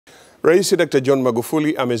Rais Dr. John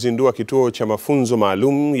Magufuli amezindua kituo cha mafunzo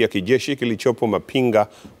maalum ya kijeshi kilichopo Mapinga,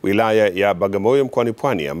 wilaya ya Bagamoyo mkoani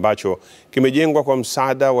Pwani, ambacho kimejengwa kwa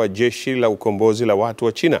msaada wa Jeshi la Ukombozi la Watu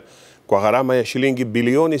wa China kwa gharama ya shilingi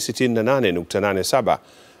bilioni 68.87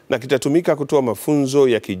 na kitatumika kutoa mafunzo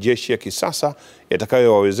ya kijeshi ya kisasa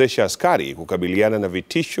yatakayowawezesha askari kukabiliana na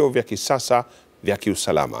vitisho vya kisasa vya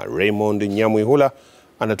kiusalama. Raymond Nyamwihula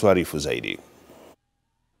anatuarifu zaidi.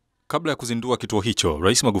 Kabla ya kuzindua kituo hicho,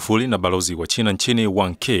 Rais Magufuli na balozi wa China nchini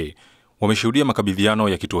Wang Ke wameshuhudia makabidhiano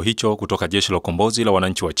ya kituo hicho kutoka Jeshi la Ukombozi la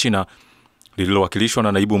Wananchi wa China lililowakilishwa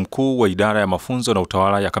na naibu mkuu wa idara ya mafunzo na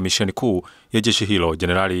utawala ya kamisheni kuu ya jeshi hilo,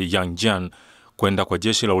 Jenerali Yang Jian, kwenda kwa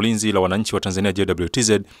Jeshi la Ulinzi la Wananchi wa Tanzania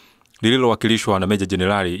JWTZ lililowakilishwa na Meja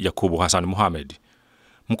Jenerali Yakubu Hassan Mohamed.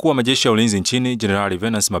 Mkuu wa majeshi ya ulinzi nchini, Jenerali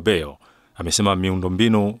Venance Mabeyo, amesema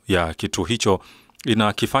miundombinu ya kituo hicho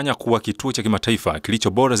inakifanya kuwa kituo cha kimataifa kilicho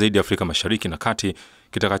bora zaidi Afrika Mashariki na Kati,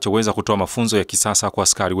 kitakachoweza kutoa mafunzo ya kisasa kwa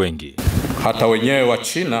askari wengi. Hata wenyewe wa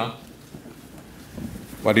China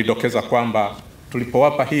walidokeza kwamba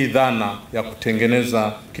tulipowapa hii dhana ya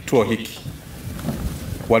kutengeneza kituo hiki,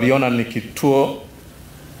 waliona ni kituo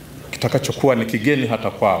kitakachokuwa ni kigeni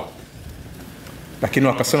hata kwao, lakini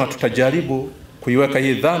wakasema tutajaribu kuiweka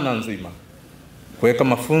hii dhana nzima, kuweka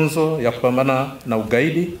mafunzo ya kupambana na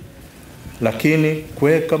ugaidi, lakini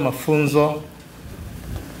kuweka mafunzo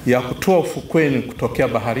ya kutoa ufukweni kutokea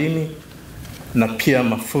baharini, na pia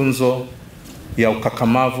mafunzo ya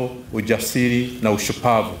ukakamavu, ujasiri na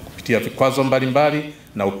ushupavu kupitia vikwazo mbalimbali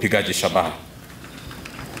na upigaji shabaha.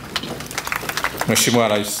 Mheshimiwa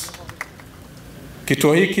Rais,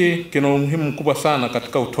 kituo hiki kina umuhimu mkubwa sana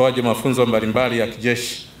katika utoaji mafunzo mbalimbali ya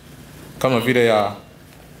kijeshi kama vile ya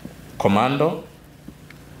komando,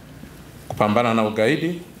 kupambana na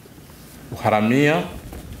ugaidi, uharamia,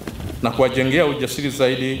 na kuwajengea ujasiri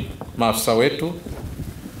zaidi maafisa wetu,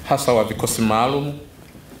 hasa wa vikosi maalum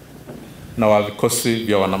na wa vikosi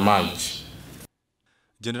vya wanamaji.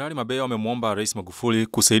 Jenerali Mabeyo amemwomba Rais Magufuli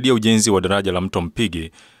kusaidia ujenzi wa daraja la mto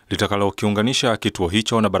Mpigi litakalokiunganisha kituo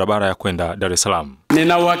hicho na barabara ya kwenda Dar es Salaam.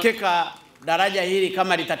 Nina uhakika daraja hili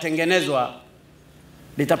kama litatengenezwa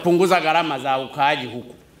litapunguza gharama za ukaaji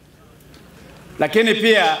huku, lakini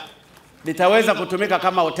pia litaweza kutumika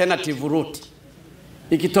kama alternative route.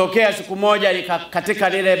 Ikitokea siku moja katika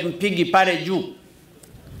lile Mpigi pale juu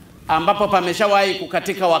ambapo pameshawahi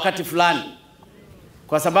kukatika wakati fulani,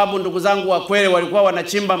 kwa sababu ndugu zangu wa Kwele walikuwa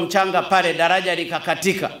wanachimba mchanga pale, daraja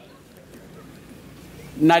likakatika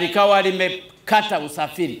na likawa limekata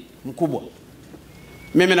usafiri mkubwa.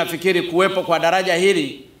 Mimi nafikiri kuwepo kwa daraja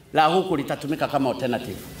hili la huku litatumika kama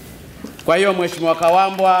alternative. Kwa hiyo Mheshimiwa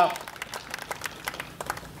Kawambwa,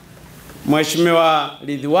 Mheshimiwa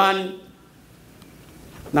Ridhiwani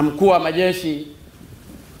na mkuu wa majeshi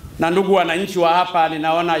na ndugu wananchi wa hapa,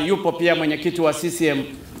 ninaona yupo pia mwenyekiti wa CCM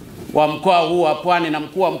wa mkoa huu wa Pwani na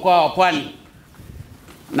mkuu wa mkoa wa Pwani,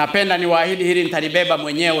 napenda niwaahidi hili nitalibeba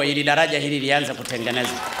mwenyewe ili daraja hili lianze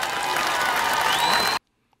kutengenezwa.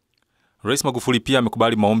 Rais Magufuli pia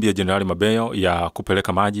amekubali maombi ya Jenerali Mabeyo ya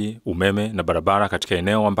kupeleka maji, umeme na barabara katika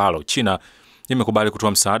eneo ambalo China imekubali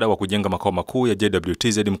kutoa msaada wa kujenga makao makuu ya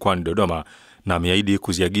JWTZ mkoani Dodoma, na ameahidi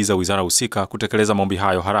kuziagiza wizara husika kutekeleza maombi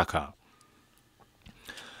hayo haraka.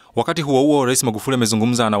 Wakati huo huo, Rais Magufuli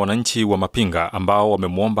amezungumza na wananchi wa Mapinga ambao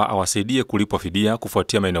wamemwomba awasaidie kulipwa fidia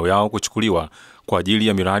kufuatia maeneo yao kuchukuliwa kwa ajili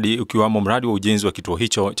ya miradi, ukiwamo mradi wa ujenzi wa kituo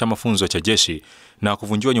hicho cha mafunzo cha jeshi na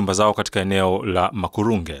kuvunjiwa nyumba zao katika eneo la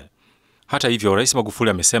Makurunge. Hata hivyo, Rais Magufuli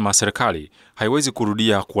amesema serikali haiwezi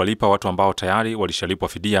kurudia kuwalipa watu ambao tayari walishalipwa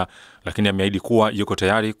fidia, lakini ameahidi kuwa yuko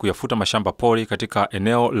tayari kuyafuta mashamba pori katika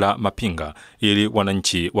eneo la Mapinga ili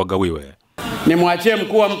wananchi wagawiwe. Nimwachie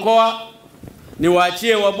mkuu wa mkoa,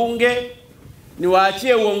 niwaachie wabunge,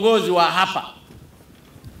 niwaachie uongozi wa hapa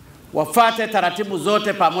wafate taratibu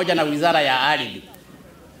zote pamoja na Wizara ya Ardhi.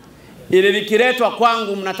 Ili likiletwa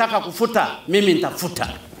kwangu mnataka kufuta, mimi nitafuta.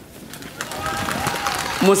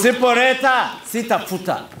 Msipoleta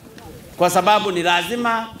sitafuta, kwa sababu ni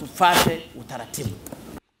lazima tufate utaratibu.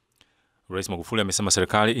 Rais Magufuli amesema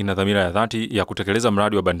serikali ina dhamira ya dhati ya kutekeleza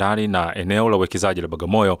mradi wa bandari na eneo la uwekezaji la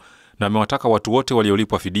Bagamoyo, na amewataka watu wote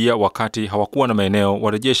waliolipwa fidia wakati hawakuwa na maeneo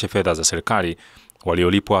warejeshe fedha za serikali,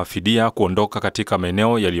 waliolipwa fidia kuondoka katika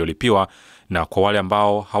maeneo yaliyolipiwa, na kwa wale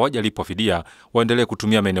ambao hawajalipwa fidia waendelee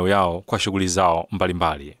kutumia maeneo yao kwa shughuli zao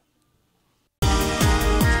mbalimbali.